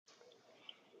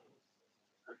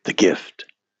The gift.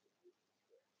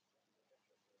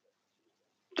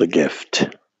 The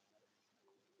gift.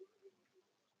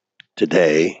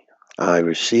 Today, I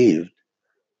received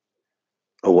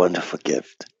a wonderful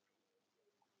gift.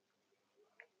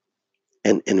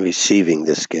 And in receiving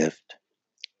this gift,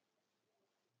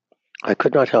 I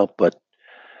could not help but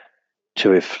to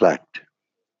reflect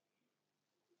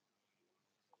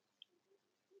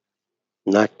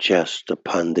not just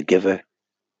upon the giver,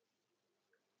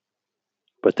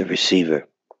 but the receiver.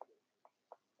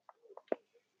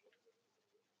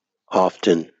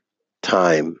 Often,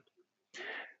 time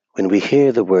when we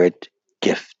hear the word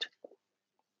gift,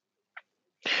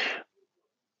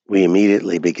 we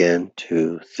immediately begin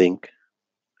to think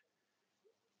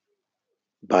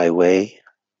by way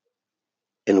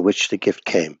in which the gift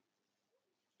came,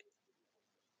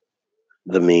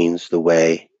 the means, the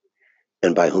way,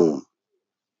 and by whom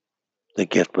the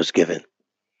gift was given.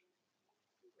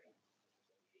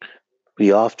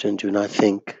 We often do not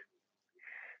think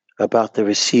about the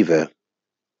receiver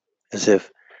as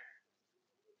if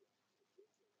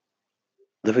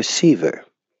the receiver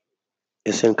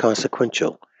is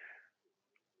inconsequential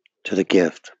to the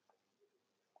gift,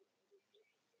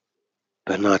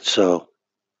 but not so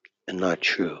and not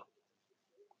true.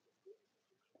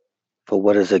 For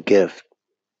what is a gift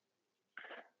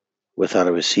without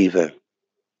a receiver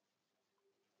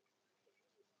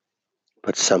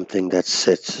but something that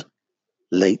sits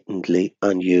latently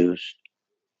unused,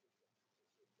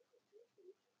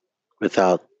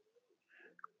 without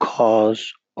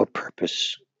cause or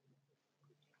purpose?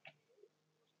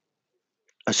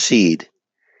 A seed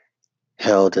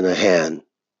held in a hand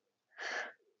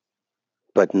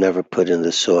but never put in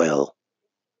the soil.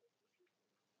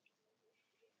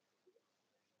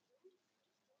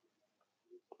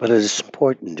 But it is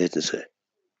important, isn't it,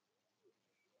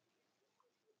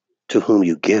 to whom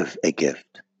you give a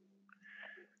gift,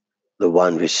 the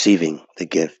one receiving the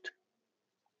gift,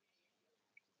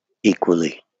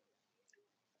 equally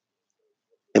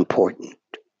important,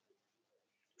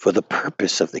 for the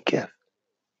purpose of the gift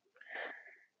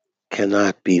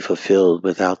cannot be fulfilled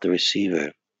without the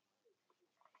receiver.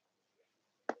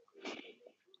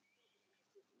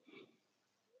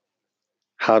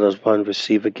 How does one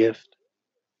receive a gift?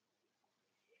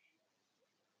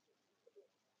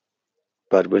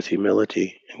 But with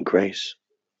humility and grace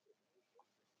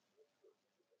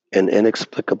and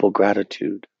inexplicable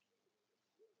gratitude.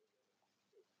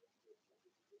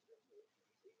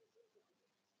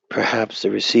 Perhaps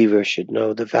the receiver should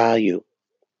know the value,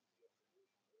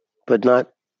 but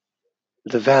not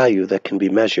the value that can be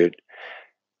measured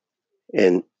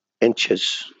in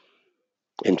inches,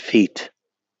 in feet,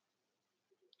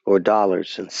 or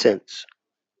dollars and cents,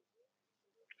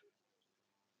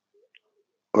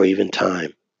 or even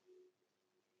time,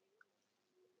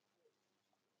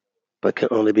 but can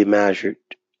only be measured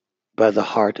by the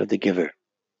heart of the giver.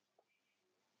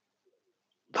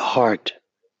 The heart,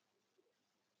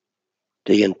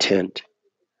 the intent,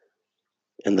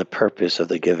 and the purpose of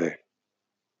the giver.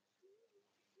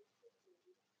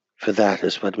 For that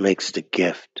is what makes the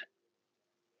gift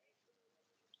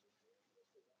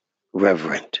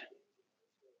reverent,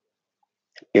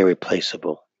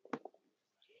 irreplaceable,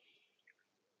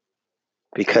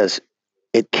 because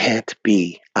it can't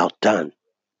be outdone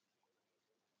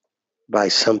by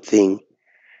something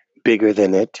bigger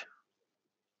than it,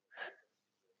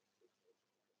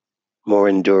 more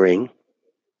enduring,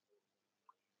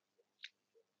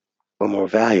 or more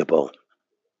valuable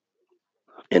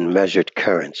in measured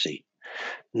currency.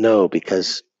 No,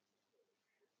 because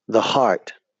the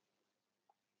heart,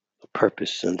 the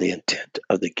purpose, and the intent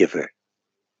of the giver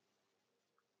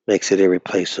makes it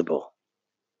irreplaceable,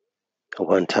 a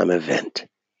one-time event,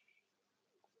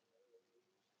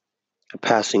 a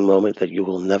passing moment that you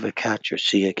will never catch or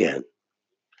see again.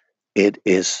 It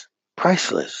is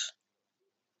priceless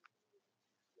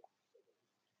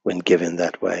when given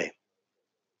that way,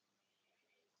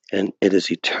 and it is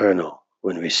eternal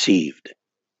when received.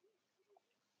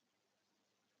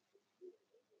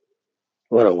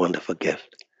 What a wonderful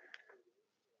gift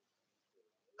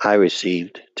I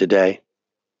received today,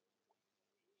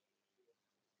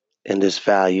 and this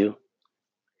value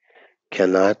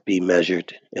cannot be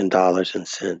measured in dollars and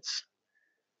cents,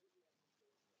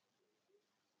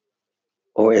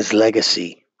 or as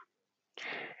legacy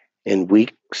in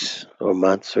weeks or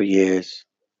months or years.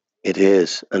 It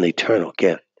is an eternal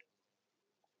gift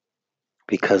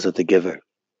because of the giver,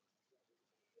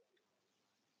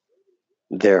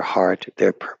 their heart,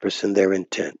 their purpose, and their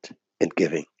intent in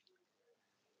giving.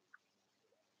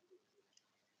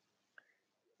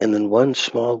 And in one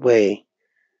small way,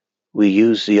 We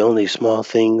use the only small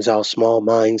things our small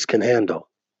minds can handle.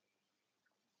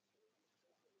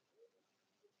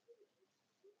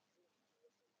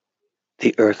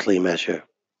 The earthly measure.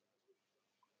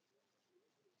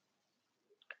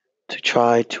 To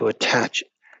try to attach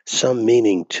some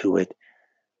meaning to it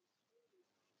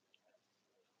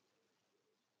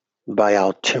by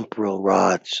our temporal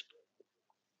rods.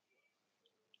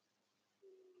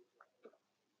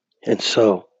 And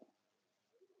so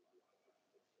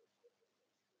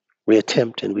we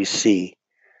attempt and we see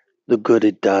the good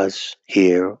it does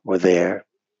here or there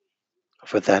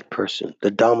for that person.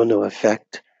 The domino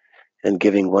effect and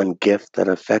giving one gift that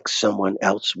affects someone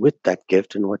else with that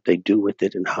gift and what they do with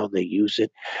it and how they use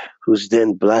it, who's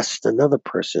then blessed another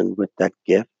person with that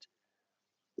gift.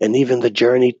 And even the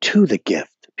journey to the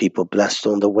gift, people blessed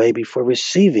on the way before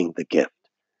receiving the gift.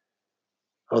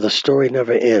 Oh, the story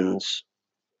never ends.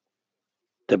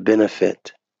 The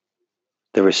benefit,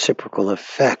 the reciprocal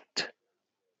effect,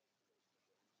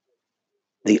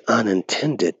 the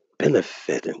unintended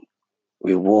benefit and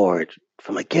reward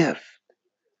from a gift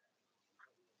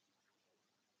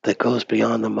that goes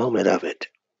beyond the moment of it.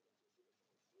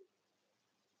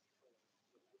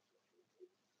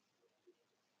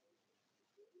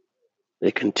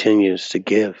 It continues to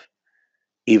give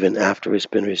even after it's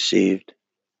been received.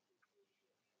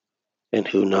 And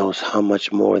who knows how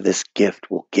much more this gift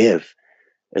will give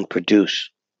and produce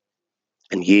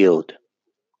and yield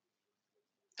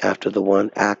after the one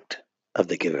act of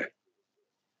the giver.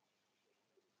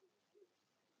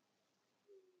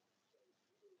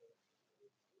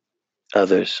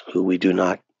 Others who we do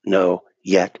not know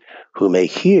yet, who may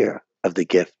hear of the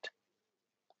gift,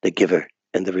 the giver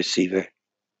and the receiver,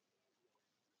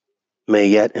 may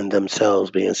yet in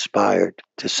themselves be inspired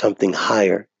to something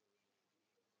higher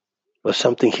or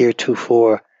something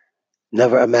heretofore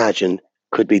never imagined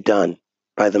could be done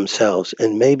by themselves.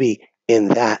 And maybe in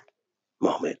that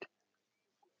moment,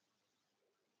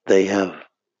 they have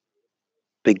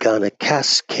begun a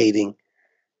cascading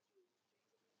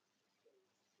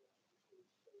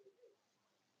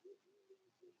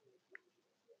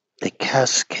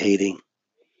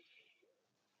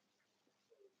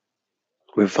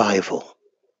revival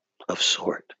of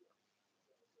sort,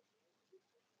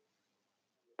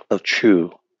 of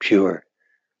true, pure,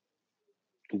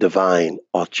 divine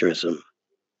altruism.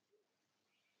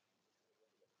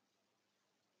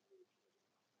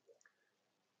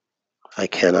 I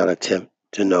cannot attempt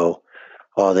to know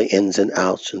all the ins and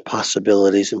outs and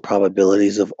possibilities and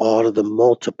probabilities of all of the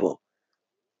multiple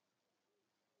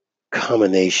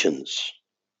combinations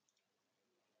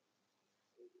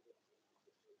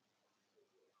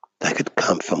that could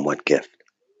come from one gift.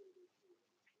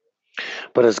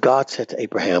 But as God said to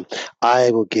Abraham,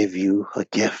 I will give you a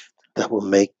gift that will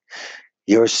make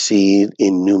your seed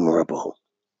innumerable,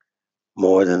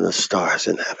 more than the stars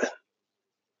in heaven.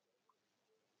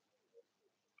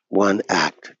 One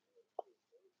act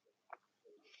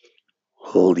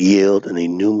will yield an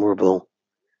innumerable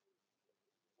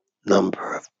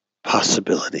number of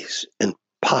possibilities,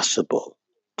 impossible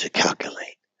to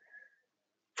calculate,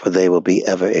 for they will be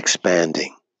ever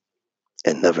expanding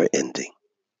and never ending.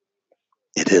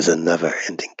 It is a never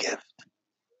ending gift.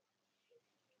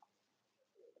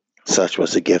 Such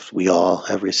was the gift we all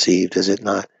have received, is it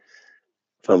not,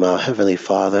 from our Heavenly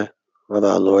Father, from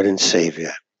our Lord and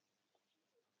Savior?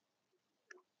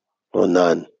 Well,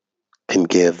 none can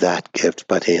give that gift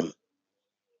but Him.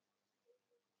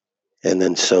 And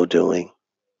in so doing,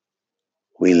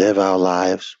 we live our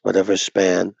lives, whatever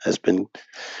span has been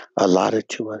allotted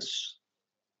to us.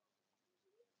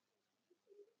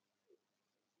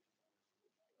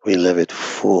 We live it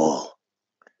full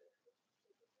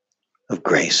of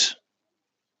grace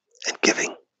and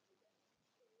giving.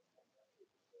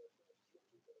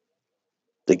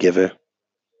 The giver,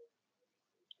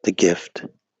 the gift,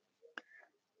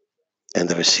 and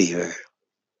the receiver.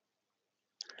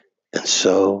 And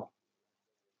so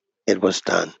it was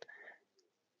done.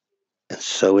 And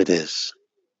so it is.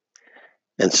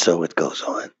 And so it goes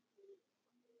on.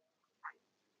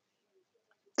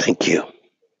 Thank you.